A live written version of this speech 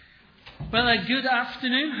Well, good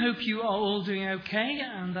afternoon. Hope you are all doing okay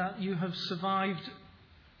and that you have survived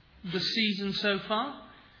the season so far.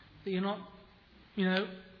 That you're not,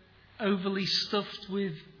 overly stuffed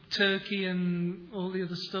with turkey and all the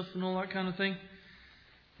other stuff and all that kind of thing.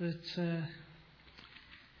 That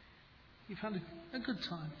you've had a good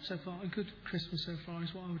time so far, a good Christmas so far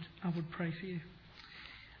is what I would pray for you.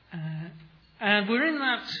 And we're in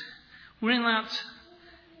that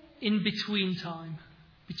in between time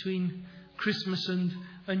between Christmas and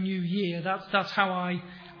a New Year. That's how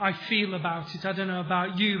I feel about it. I don't know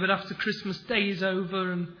about you, but after Christmas Day is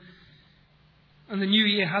over and the New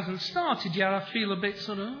Year hasn't started yet, I feel a bit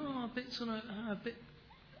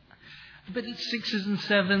at sixes and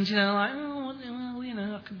sevens. I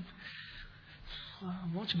could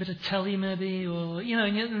watch a bit of telly maybe, or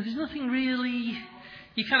there's nothing really.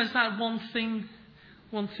 You kind of start one thing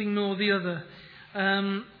nor the other.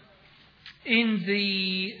 In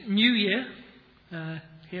the New Year,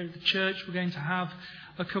 here at the church, we're going to have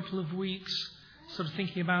a couple of weeks sort of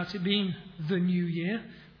thinking about it being the New Year.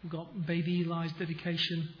 We've got baby Eli's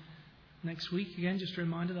dedication next week. Again, just a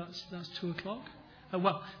reminder, that's 2 o'clock.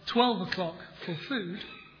 12 o'clock for food.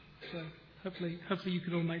 So hopefully you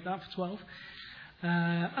could all make that for 12.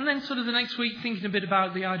 And then sort of the next week thinking a bit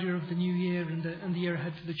about the idea of the New Year and the year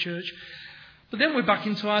ahead for the church. But then we're back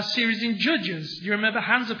into our series in Judges. Do you remember?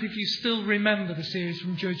 Hands up if you still remember the series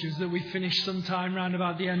from Judges that we finished sometime round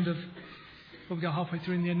about the end of... Well, we got halfway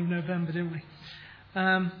through in the end of November, didn't we?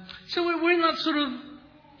 So we're in that sort of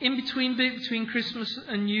in-between bit between Christmas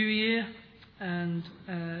and New Year. And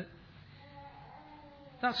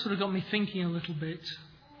that sort of got me thinking a little bit.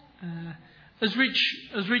 As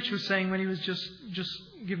Rich was saying when he was just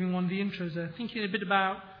giving one of the intros there, thinking a bit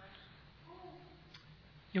about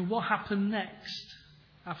what happened next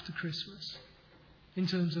after Christmas in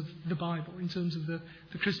terms of the Bible, in terms of the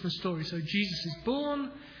Christmas story. So Jesus is born,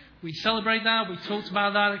 we celebrate that, we talked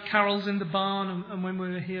about that at Carols in the Barn and when we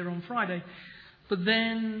were here on Friday. But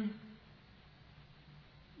then,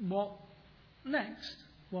 what next?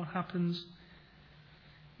 What happens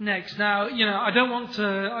next? Now, I don't want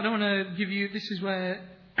to give you, this is where,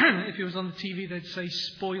 if it was on the TV, they'd say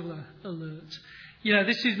spoiler alert.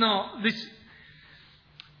 This is not,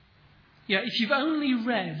 if you've only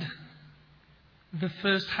read the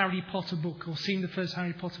first Harry Potter book or seen the first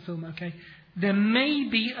Harry Potter film, okay, there may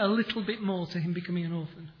be a little bit more to him becoming an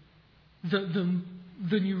orphan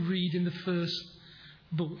than you read in the first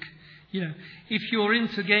book. If you're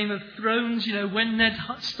into Game of Thrones, when Ned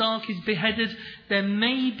Stark is beheaded, there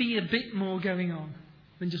may be a bit more going on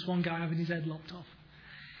than just one guy having his head lopped off.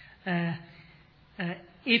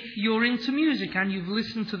 If you're into music and you've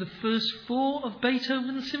listened to the first 4 of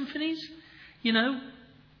Beethoven's symphonies,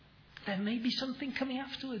 there may be something coming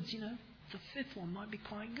afterwards, The 5th one might be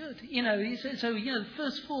quite good. The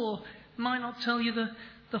first 4 might not tell you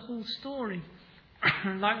the whole story.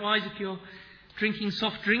 Likewise, if you're drinking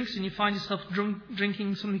soft drinks and you find yourself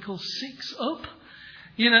drinking something called 6 Up,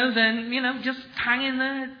 then, just hang in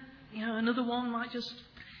there. Another one might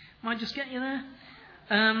just get you there.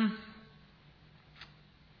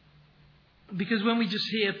 Because when we just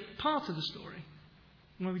hear part of the story,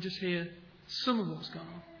 when we just hear some of what's gone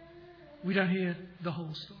on, we don't hear the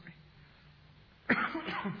whole story.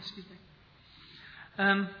 Excuse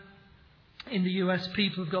me. In the US,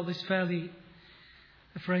 people have got this a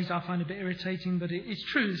phrase I find a bit irritating, but it's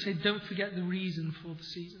true. They say, don't forget the reason for the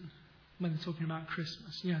season when they're talking about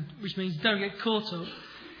Christmas. Which means don't get caught up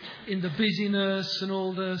in the busyness and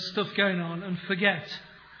all the stuff going on and forget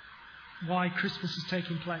why Christmas is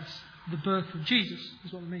taking place. The birth of Jesus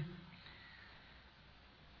is what I mean.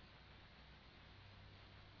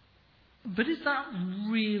 But is that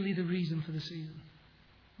really the reason for the season?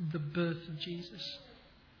 The birth of Jesus?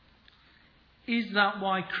 Is that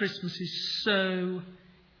why Christmas is so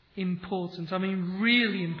important? I mean,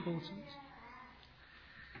 really important.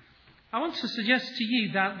 I want to suggest to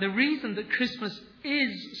you that the reason that Christmas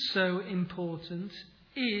is so important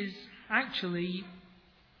is actually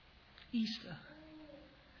Easter.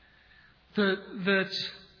 That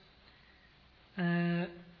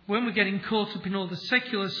when we're getting caught up in all the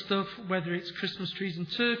secular stuff, whether it's Christmas trees and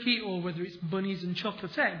turkey or whether it's bunnies and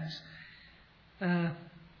chocolate eggs,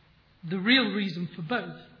 the real reason for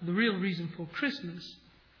both, the real reason for Christmas,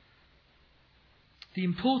 the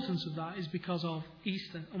importance of that is because of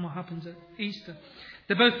Easter and what happens at Easter.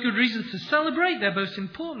 They're both good reasons to celebrate. They're both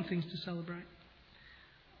important things to celebrate.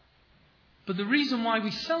 But the reason why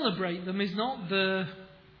we celebrate them is not the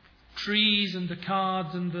trees and the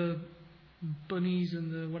cards and the bunnies and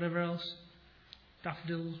the whatever else,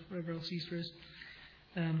 daffodils, whatever else Easter is.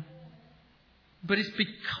 But it's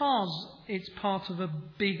because it's part of a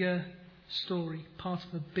bigger story, part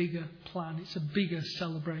of a bigger plan. It's a bigger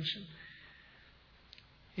celebration.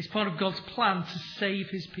 It's part of God's plan to save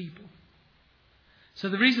his people. So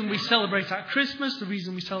the reason we celebrate at Christmas, the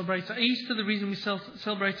reason we celebrate at Easter, the reason we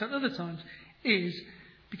celebrate at other times is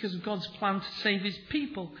because of God's plan to save his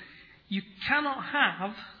people. You cannot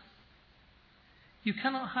have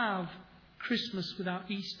Christmas without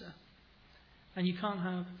Easter. And you can't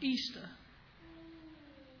have Easter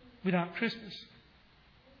without Christmas.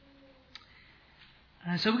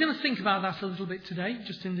 So we're going to think about that a little bit today,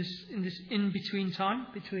 just in this in-between time,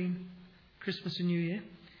 between Christmas and New Year.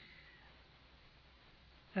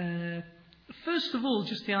 First of all,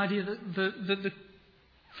 just the idea that the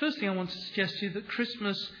first thing I want to suggest to you that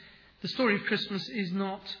Christmas, the story of Christmas is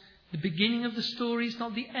not the beginning of the story, it's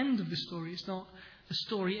not the end of the story, it's not a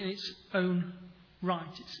story in its own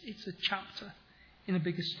right, it's a chapter in a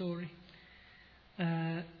bigger story.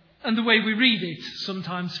 And the way we read it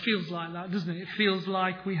sometimes feels like that, doesn't it? It feels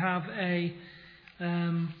like we have there's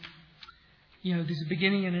a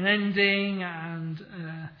beginning and an ending, and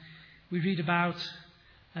we read about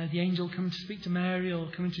the angel coming to speak to Mary or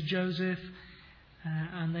coming to Joseph,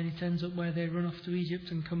 and then it ends up where they run off to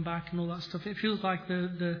Egypt and come back and all that stuff. It feels like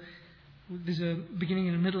there's a beginning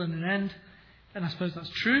and a middle and an end, and I suppose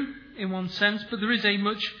that's true in one sense, but there is a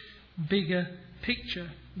much bigger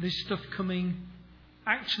picture. There's stuff coming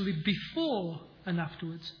actually before and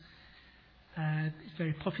afterwards. It's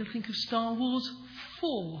very popular. Think of Star Wars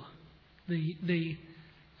 4, the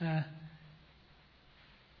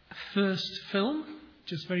first film,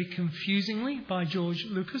 just very confusingly by George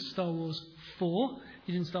Lucas. Star Wars 4.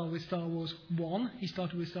 He didn't start with Star Wars 1. He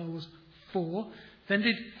started with Star Wars 4. Then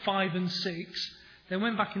did 5 and 6. Then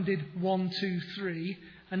went back and did 1, 2, 3.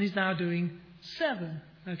 And he's now doing 7.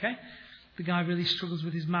 Okay? The guy really struggles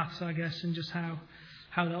with his maths, I guess, and just how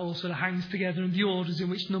that all sort of hangs together and the orders in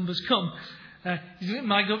which numbers come. It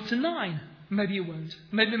might go up to 9. Maybe it won't.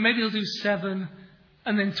 Maybe he'll do 7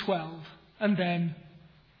 and then 12 and then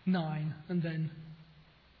 9 and then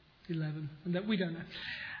 11 and then we don't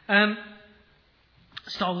know.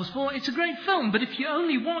 Star Wars 4, it's a great film, but if you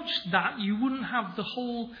only watched that, you wouldn't have the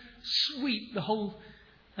whole suite, the whole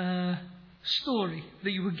story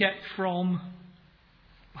that you would get from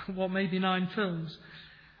what may be 9 films.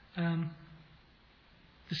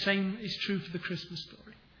 The same is true for the Christmas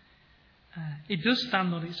story. It does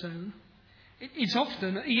stand on its own. It's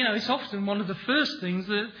often one of the first things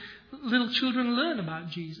that little children learn about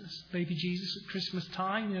Jesus, baby Jesus at Christmas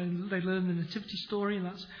time. They learn the nativity story, and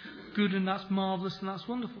that's good, and that's marvellous, and that's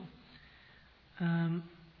wonderful.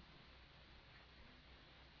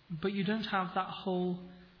 But you don't have that whole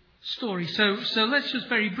story. So let's just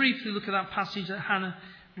very briefly look at that passage that Hannah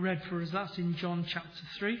read for us. That's in John chapter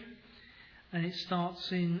 3. And it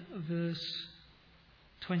starts in verse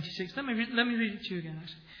 26. Let me read it to you again,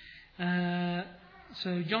 actually.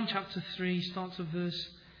 So John chapter 3 starts at verse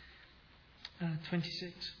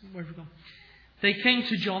 26. Where have we gone? They came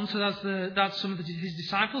to John, so that's some of his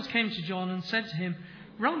disciples came to John and said to him,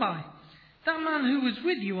 Rabbi, that man who was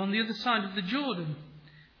with you on the other side of the Jordan,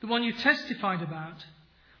 the one you testified about,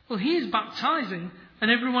 well, he is baptizing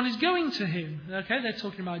and everyone is going to him. Okay, they're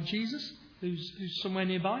talking about Jesus, who's somewhere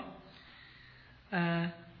nearby.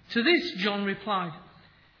 To this, John replied,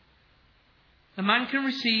 a man can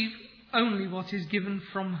receive only what is given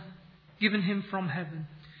him from heaven.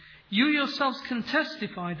 You yourselves can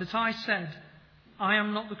testify that I said, I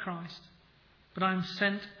am not the Christ, but I am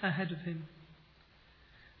sent ahead of him.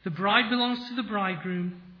 The bride belongs to the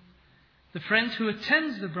bridegroom. The friend who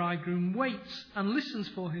attends the bridegroom waits and listens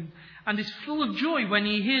for him and is full of joy when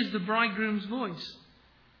he hears the bridegroom's voice.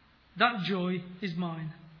 That joy is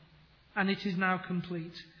mine, and it is now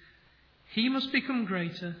complete. He must become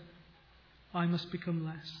greater, I must become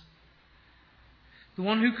less. The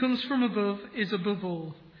one who comes from above is above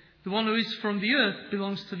all. The one who is from the earth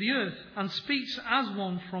belongs to the earth and speaks as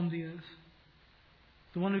one from the earth.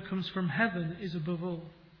 The one who comes from heaven is above all.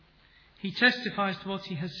 He testifies to what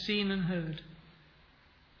he has seen and heard,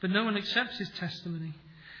 but no one accepts his testimony.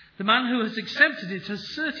 The man who has accepted it has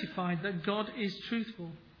certified that God is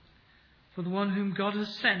truthful. For the one whom God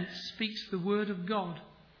has sent speaks the word of God,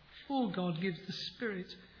 for God gives the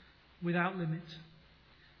Spirit without limit.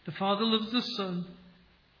 The Father loves the Son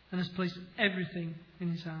and has placed everything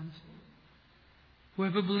in his hands.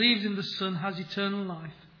 Whoever believes in the Son has eternal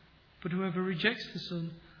life, but whoever rejects the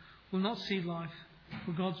Son will not see life,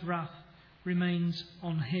 for God's wrath remains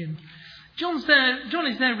on him. John is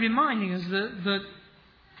there reminding us that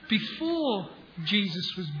before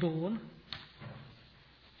Jesus was born,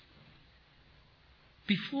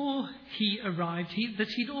 before he arrived, that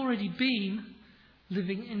he'd already been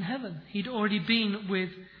living in heaven. He'd already been with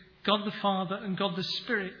God the Father and God the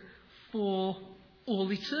Spirit for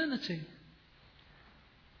all eternity.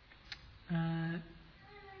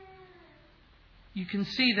 You can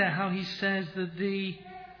see there how he says that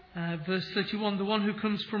verse 31, the one who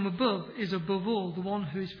comes from above is above all. The one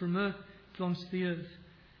who is from earth belongs to the earth.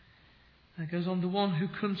 And it goes on, the one who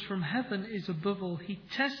comes from heaven is above all. He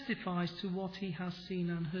testifies to what he has seen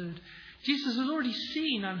and heard. Jesus has already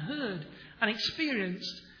seen and heard and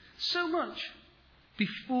experienced so much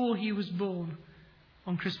before he was born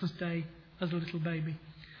on Christmas Day as a little baby.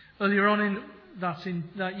 Earlier on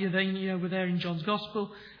we're there in John's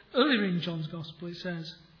Gospel. Earlier in John's Gospel it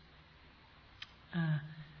says,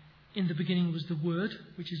 in the beginning was the Word,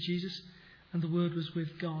 which is Jesus, and the Word was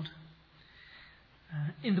with God.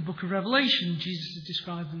 In the book of Revelation, Jesus is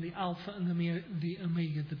described as the Alpha and the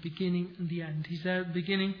Omega, the beginning and the end. He's there at the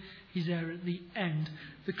beginning, he's there at the end.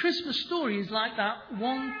 The Christmas story is like that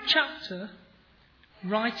one chapter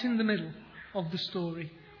right in the middle of the story,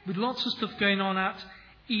 with lots of stuff going on at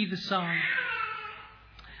either side.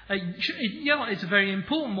 It's a very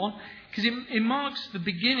important one, because it marks the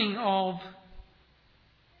beginning of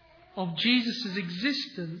Jesus'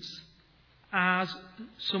 existence as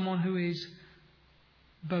someone who is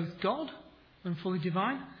both God and fully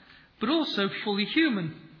divine, but also fully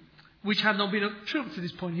human, which had not been true up to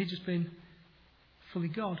this point. He'd just been fully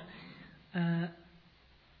God. And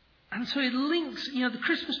so it links, the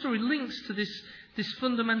Christmas story links to this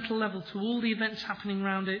fundamental level, to all the events happening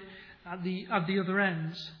around it at the other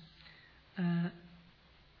ends.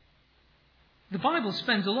 The Bible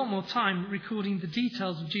spends a lot more time recording the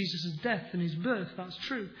details of Jesus' death and his birth, that's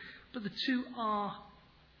true, but the two are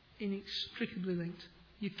inextricably linked.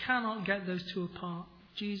 You cannot get those two apart.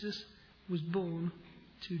 Jesus was born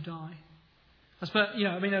to die. I suppose,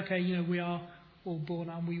 we are all born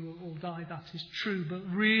and we will all die. That is true, but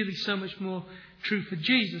really so much more true for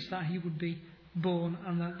Jesus, that he would be born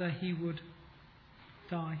and that he would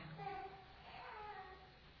die.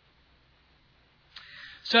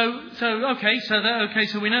 So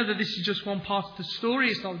we know that this is just one part of the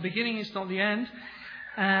story. It's not the beginning, it's not the end.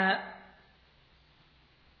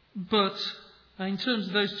 But in terms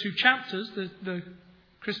of those two chapters, the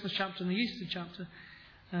Christmas chapter and the Easter chapter,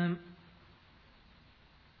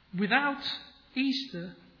 without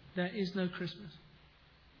Easter, there is no Christmas.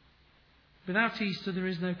 Without Easter, there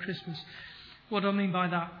is no Christmas. What do I mean by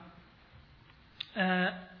that?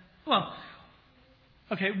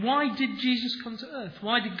 Why did Jesus come to earth?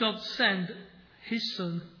 Why did God send his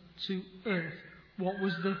Son to earth? What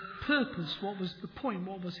was the purpose? What was the point?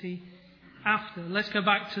 What was he after? Let's go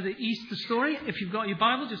back to the Easter story. If you've got your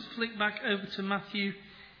Bible, just flick back over to Matthew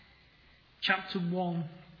chapter 1.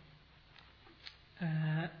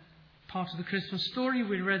 Part of the Christmas story.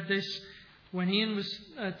 We read this when Ian was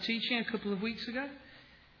teaching a couple of weeks ago.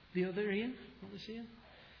 The other Ian, not this Ian.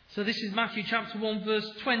 So this is Matthew chapter 1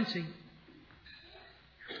 verse 20.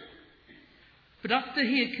 But after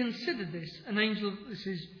he had considered this, this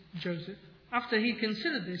is Joseph. After he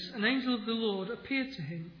considered this, an angel of the Lord appeared to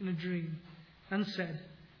him in a dream and said,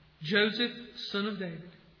 Joseph, son of David,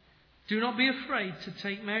 do not be afraid to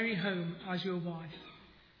take Mary home as your wife,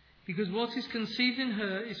 because what is conceived in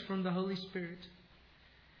her is from the Holy Spirit.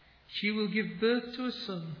 She will give birth to a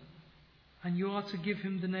son, and you are to give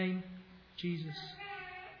him the name Jesus,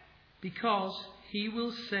 because he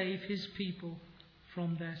will save his people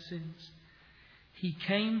from their sins. He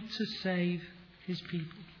came to save his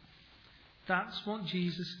people. That's what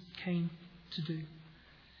Jesus came to do.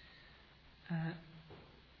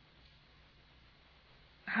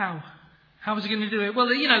 How? How was he going to do it? Well,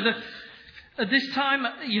 at this time,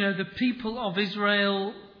 the people of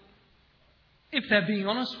Israel, if they're being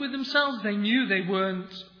honest with themselves, they knew they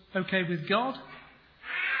weren't okay with God.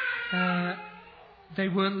 They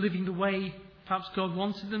weren't living the way perhaps God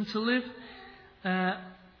wanted them to live.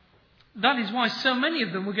 That is why so many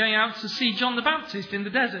of them were going out to see John the Baptist in the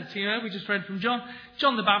desert. We just read from John.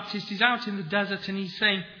 John the Baptist is out in the desert and he's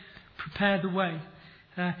saying, prepare the way.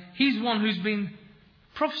 He's one who's been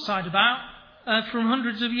prophesied about from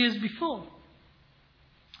hundreds of years before.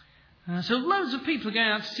 So loads of people are going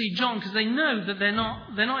out to see John because they know that they're not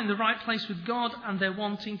in the right place with God and they're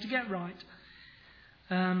wanting to get right.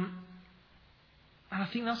 And I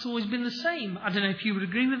think that's always been the same. I don't know if you would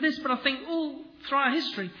agree with this, but I think all throughout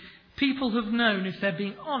history, people have known, if they're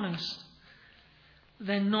being honest,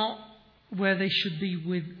 they're not where they should be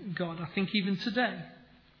with God. I think even today,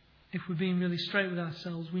 if we're being really straight with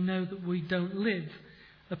ourselves, we know that we don't live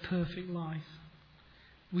a perfect life.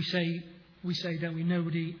 We say, don't we?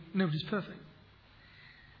 Nobody's perfect.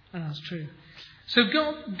 And that's true. So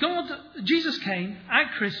Jesus came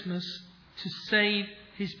at Christmas to save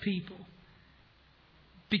his people.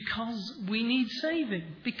 Because we need saving.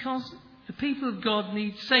 Because the people of God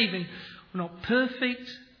need saving. We're not perfect,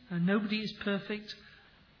 and nobody is perfect.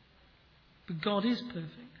 But God is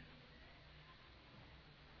perfect.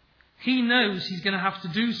 He knows he's going to have to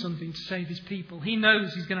do something to save his people. He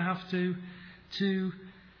knows he's going to have to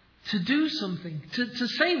do something to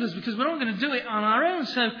save us, because we're not going to do it on our own.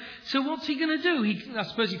 So what's he going to do? I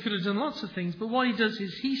suppose he could have done lots of things, but what he does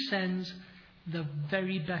is he sends the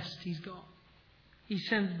very best he's got. He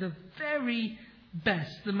sends the very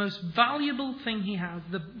best, the most valuable thing he has,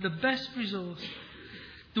 the best resource,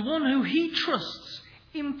 the one who he trusts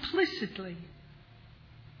implicitly.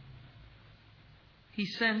 He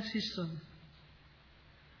sends his Son.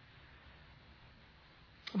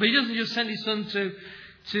 But he doesn't just send his Son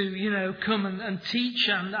to come and teach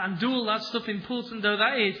and do all that stuff, important though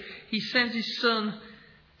that is. He sends his Son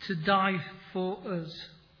to die for us,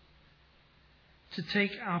 to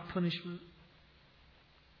take our punishment,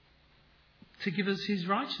 to give us his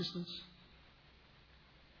righteousness.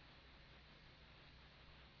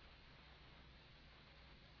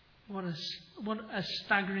 What a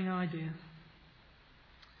staggering idea.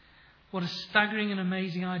 What a staggering and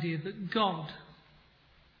amazing idea that God,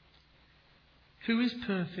 who is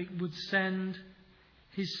perfect, would send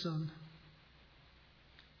his Son.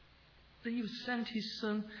 That he would send his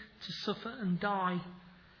Son to suffer and die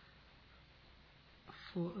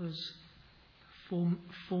for us,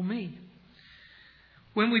 for me.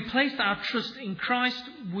 When we place our trust in Christ,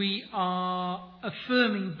 we are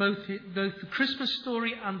affirming both the Christmas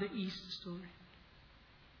story and the Easter story.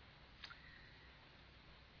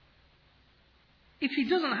 If he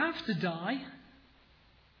doesn't have to die,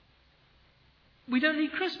 we don't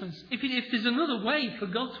need Christmas. If there's another way for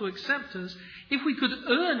God to accept us, if we could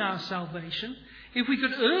earn our salvation, if we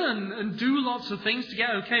could earn and do lots of things to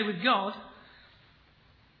get okay with God,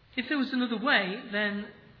 if there was another way, then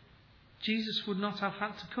Jesus would not have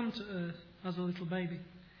had to come to earth as a little baby.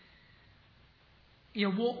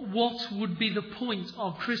 What would be the point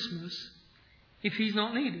of Christmas if he's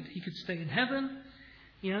not needed? He could stay in heaven.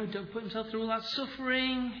 Don't put himself through all that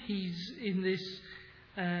suffering. He's in this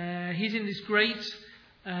great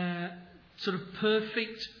sort of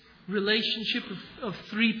perfect relationship of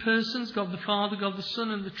three persons, God the Father, God the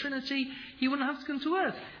Son, and the Trinity. He wouldn't have to come to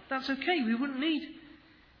earth. That's okay. We wouldn't need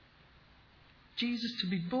Jesus to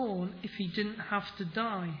be born if he didn't have to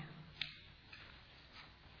die.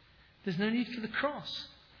 There's no need for the cross.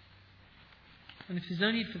 And if there's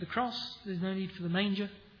no need for the cross, there's no need for the manger.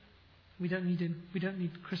 We don't need him. We don't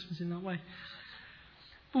need Christmas in that way.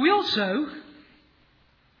 But we also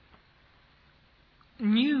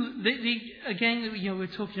knew, again, we're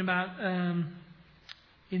talking about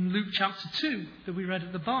in Luke chapter 2 that we read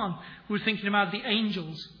at the barn. We were thinking about the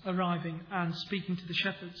angels arriving and speaking to the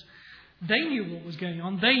shepherds. They knew what was going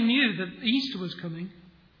on. They knew that Easter was coming.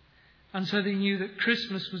 And so they knew that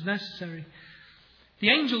Christmas was necessary. The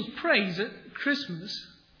angels' praise at Christmas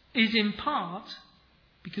is in part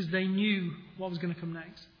because they knew what was going to come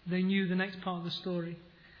next. They knew the next part of the story.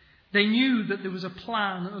 They knew that there was a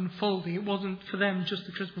plan unfolding. It wasn't for them just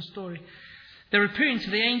the Christmas story. They're appearing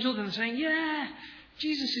to the angels and they're saying, yeah,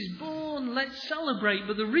 Jesus is born, let's celebrate.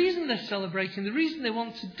 But the reason they're celebrating, the reason they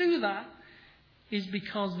want to do that, is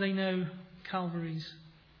because they know Calvary's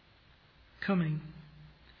coming.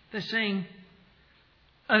 They're saying,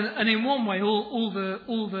 and in one way, all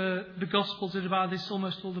the Gospels are about this,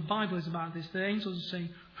 almost all the Bible is about this. The angels are saying,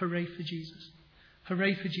 hooray for Jesus.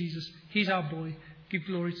 Hooray for Jesus. He's our boy. Give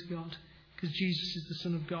glory to God. Because Jesus is the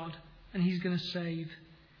Son of God. And he's going to save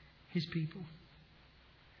his people.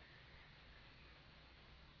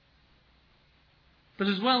 But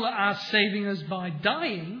as well as saving us by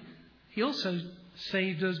dying, he also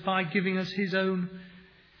saved us by giving us his own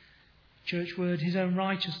church word, his own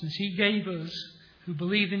righteousness. He gave us, who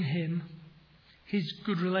believe in him, his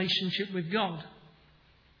good relationship with God.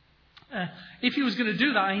 If he was going to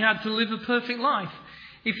do that, he had to live a perfect life.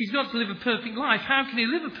 If he's got to live a perfect life, how can he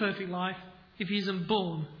live a perfect life if he isn't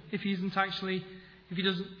born? If he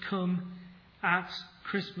doesn't come at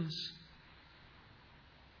Christmas?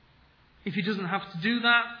 If he doesn't have to do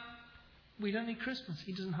that, we don't need Christmas.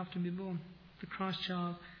 He doesn't have to be born. The Christ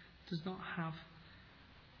child does not have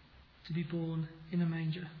to be born in a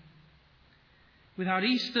manger. Without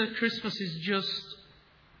Easter, Christmas is just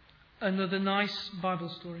another nice Bible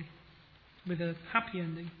story with a happy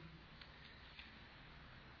ending.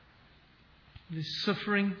 The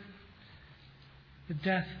suffering, the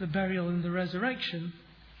death, the burial, and the resurrection,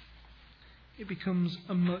 it becomes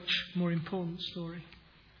a much more important story.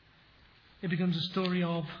 It becomes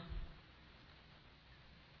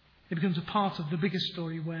a part of the bigger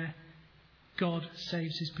story where God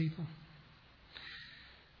saves his people.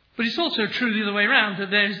 But it's also true the other way around, that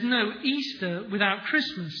there is no Easter without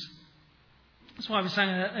Christmas. That's why we sang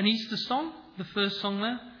an Easter song, the first song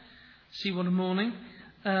there. See what a morning.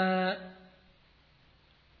 One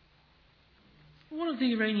of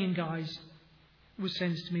the Iranian guys was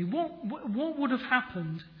saying to me, what would have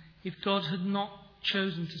happened if God had not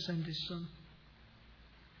chosen to send his son?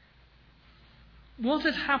 What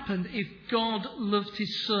had happened if God loved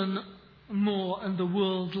his son more and the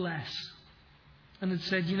world less? And had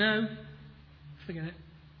said, forget it.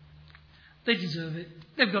 They deserve it.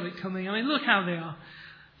 They've got it coming. I mean, look how they are.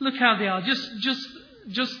 Look how they are.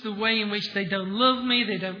 Just the way in which they don't love me.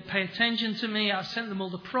 They don't pay attention to me. I've sent them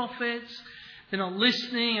all the prophets. They're not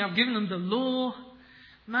listening. I've given them the law.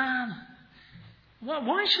 Man,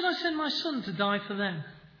 why should I send my son to die for them?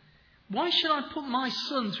 Why should I put my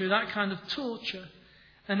son through that kind of torture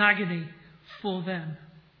and agony for them?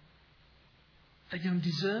 They don't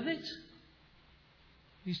deserve it.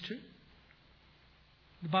 It's true.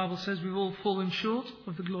 The Bible says we've all fallen short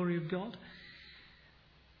of the glory of God.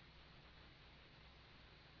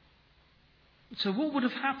 So what would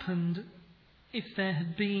have happened if there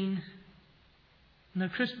had been no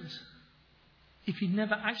Christmas? If he'd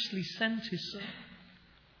never actually sent his son?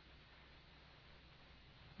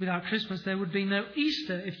 Without Christmas there would be no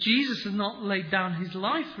Easter. If Jesus had not laid down his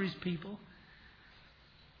life for his people,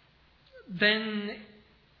 then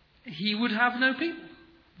he would have no people.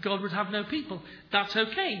 God would have no people. That's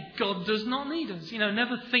okay. God does not need us.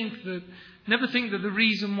 Never think that the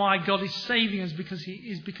reason why God is saving us because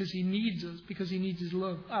he needs us, because he needs his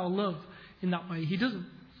love, our love in that way. He doesn't.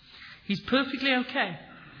 He's perfectly okay.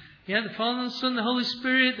 Yeah, the Father and the Son, the Holy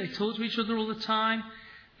Spirit, they talk to each other all the time.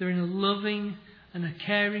 They're in a loving and a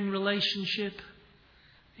caring relationship.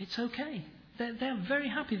 It's okay. They're very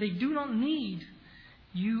happy. They do not need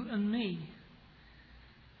you and me.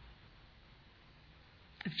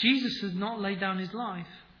 If Jesus had not laid down his life,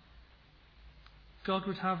 God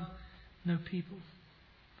would have no people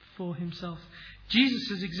for himself. Jesus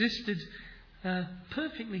has existed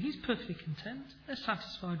perfectly. He's perfectly content. They're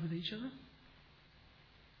satisfied with each other.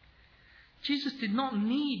 Jesus did not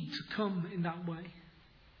need to come in that way.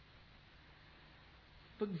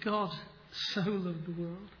 But God so loved the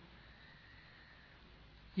world.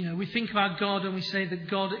 We think about God and we say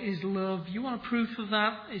that God is love. You want a proof of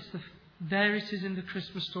that? There it is in the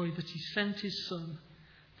Christmas story that he sent his son.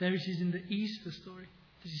 There it is in the Easter story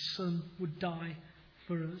that his son would die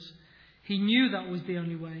for us. He knew that was the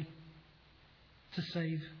only way to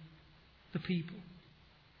save the people.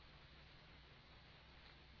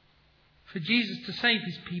 For Jesus to save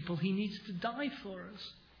his people, he needs to die for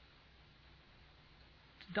us.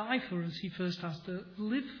 To die for us, he first has to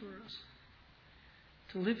live for us.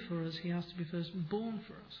 To live for us, he has to be first born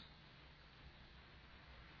for us.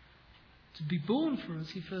 To be born for us,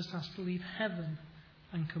 he first has to leave heaven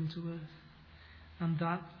and come to earth. And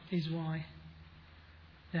that is why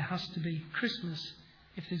there has to be Christmas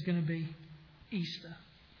if there's going to be Easter.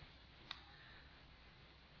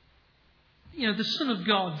 The Son of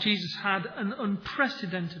God, Jesus, had an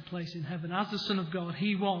unprecedented place in heaven. As the Son of God,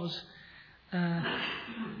 he was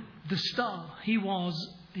the star. He was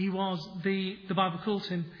the Bible calls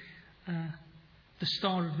him the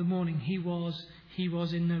star of the morning. He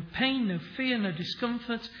was in no pain, no fear, no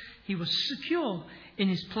discomfort. He was secure in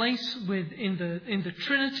his place in the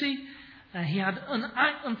Trinity. He had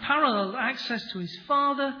unparalleled access to his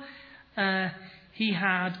Father. He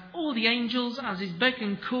had all the angels as his beck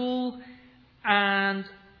and call. And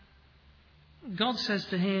God says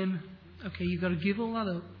to him, okay, you've got to give all that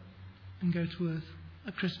up and go to earth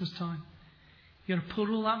at Christmas time. You've got to put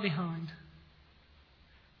all that behind.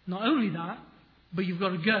 Not only that, but you've got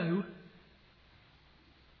to go,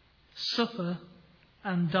 suffer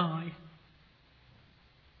and die.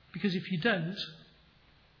 Because if you don't,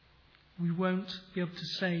 we won't be able to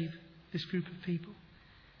save this group of people.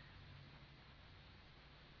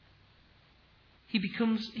 He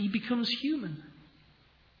becomes human.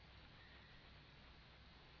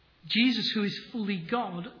 Jesus, who is fully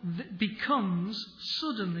God, becomes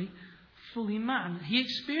suddenly fully man. He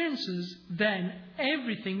experiences then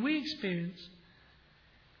everything we experience.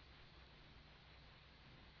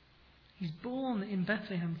 He's born in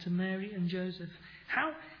Bethlehem to Mary and Joseph.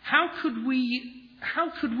 How could we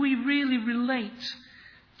really relate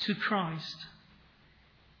to Christ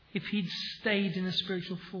if he'd stayed in a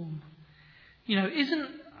spiritual form?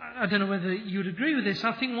 I don't know whether you would agree with this.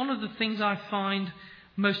 I think one of the things I find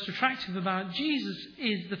most attractive about Jesus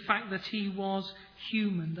is the fact that he was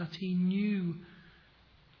human, that he knew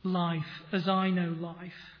life as I know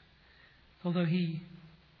life. Although he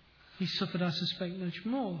suffered, I suspect, much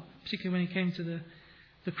more. Particularly when he came to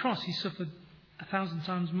the cross, he suffered 1,000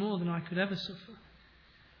 times more than I could ever suffer.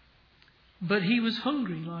 But he was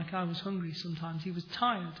hungry like I was hungry sometimes. He was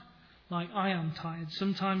tired like I am tired.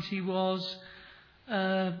 Sometimes he was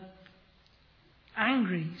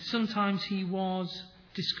angry. Sometimes he was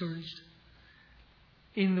discouraged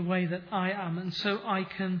in the way that I am. And so I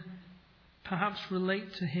can perhaps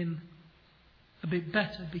relate to him a bit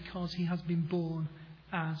better because he has been born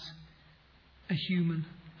as a human,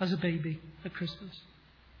 as a baby at Christmas.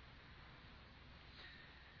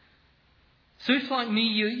 So if, like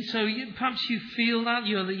me, perhaps you feel that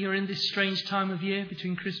you're in this strange time of year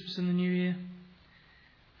between Christmas and the New Year.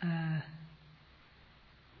 A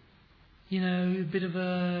bit of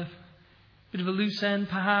a loose end,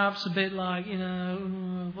 perhaps, a bit like,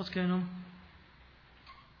 what's going on?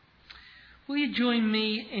 Will you join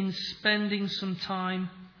me in spending some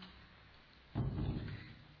time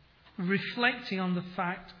reflecting on the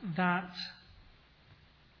fact that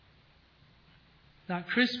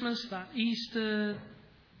Christmas, that Easter,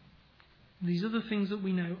 these other things that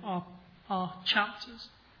we know are chapters,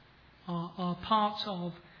 are parts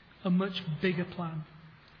of a much bigger plan.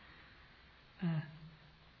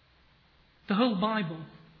 The whole Bible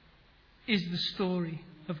is the story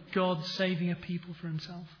of God saving a people for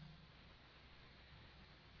himself.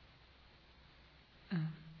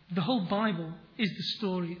 The whole Bible is the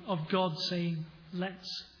story of God saying,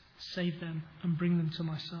 let's save them and bring them to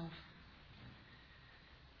myself.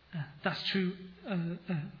 That's true.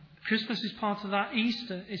 Christmas is part of that.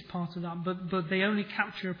 Easter is part of that. But they only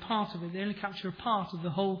capture a part of it. They only capture a part of the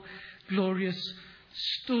whole glorious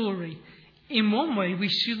story. In one way, we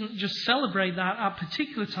shouldn't just celebrate that at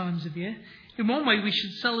particular times of year. In one way, we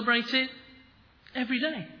should celebrate it every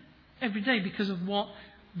day. Every day because of what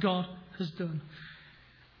God has done.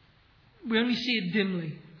 We only see it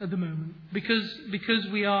dimly at the moment. Because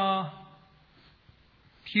we are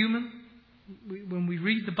human. When we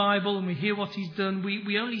read the Bible and we hear what he's done,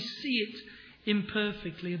 we only see it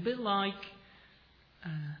imperfectly. A bit like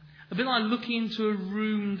looking into a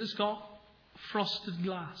room that's got frosted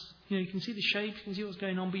glass. You can see the shapes, you can see what's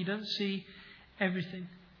going on, but you don't see everything.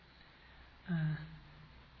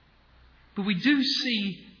 But we do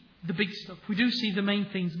see the big stuff. We do see the main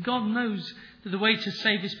things. God knows that the way to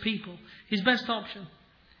save his people, his best option,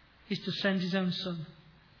 is to send his own Son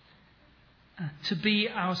to be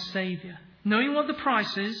our Saviour. Knowing what the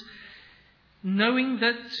price is, knowing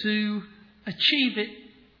that to achieve it,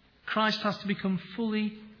 Christ has to become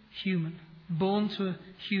fully human, born to a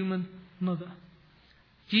human mother.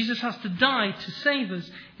 Jesus has to die to save us.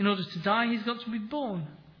 In order to die, he's got to be born.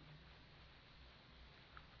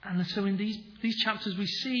 And so in these chapters we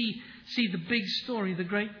see the big story, the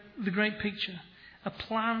great picture. A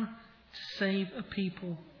plan to save a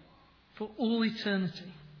people for all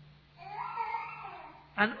eternity.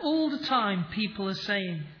 And all the time people are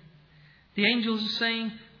saying, the angels are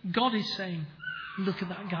saying, God is saying, look at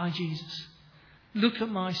that guy Jesus. Look at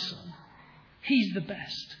my Son. He's the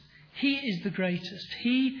best. He is the greatest.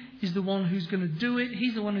 He is the one who's going to do it.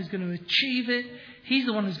 He's the one who's going to achieve it. He's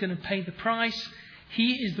the one who's going to pay the price.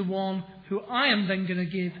 He is the one who I am then going to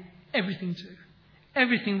give everything to.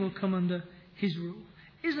 Everything will come under his rule.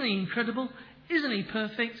 Isn't he incredible? Isn't he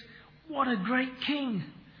perfect? What a great king.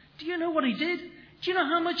 Do you know what he did? Do you know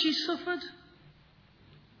how much he suffered?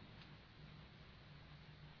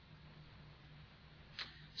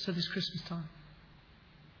 So this Christmas time,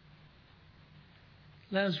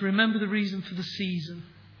 let us remember the reason for the season.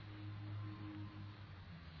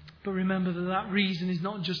 But remember that reason is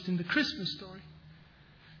not just in the Christmas story.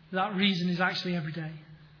 That reason is actually every day.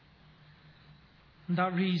 And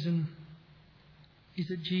that reason is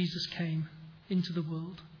that Jesus came into the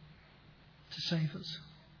world to save us.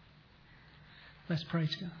 Let's pray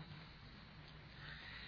together.